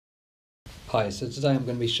Hi, so today I'm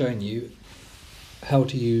going to be showing you how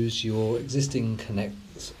to use your existing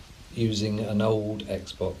Kinects using an old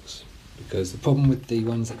Xbox, because the problem with the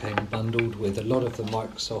ones that came bundled with a lot of the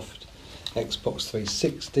Microsoft Xbox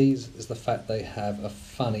 360s is the fact they have a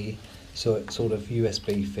funny sort of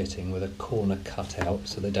USB fitting with a corner cut out,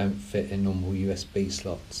 so they don't fit in normal USB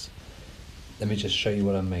slots. Let me just show you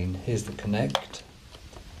what I mean. Here's the Kinect,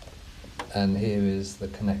 and here is the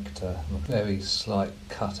connector, a very slight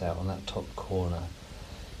cutout on that top corner.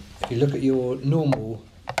 If you look at your normal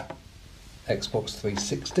Xbox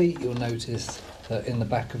 360, you'll notice that in the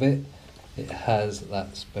back of it, it has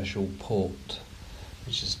that special port,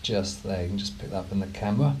 which is just there. You can just pick that up in the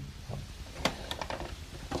camera.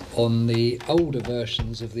 On the older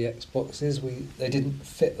versions of the Xboxes, they didn't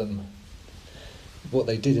fit them. What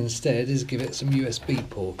they did instead is give it some USB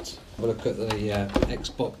ports. Have a look at the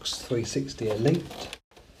Xbox 360 Elite.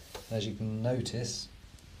 As you can notice,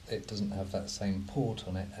 it doesn't have that same port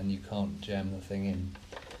on it, and you can't jam the thing in.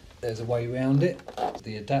 There's a way around it.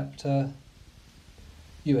 The adapter,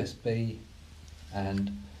 USB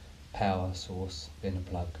and power source in a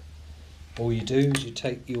plug. All you do is you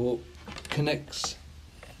take your Kinect's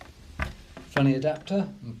funny adapter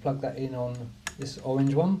and plug that in on this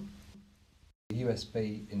orange one.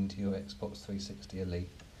 USB into your Xbox 360 Elite,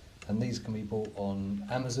 and these can be bought on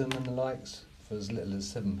Amazon and the likes for as little as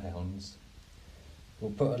 £7.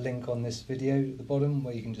 We'll put a link on this video at the bottom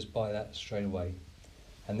where you can just buy that straight away,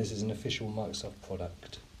 and this is an official Microsoft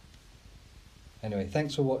product. Anyway,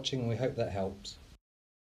 thanks for watching, we hope that helps.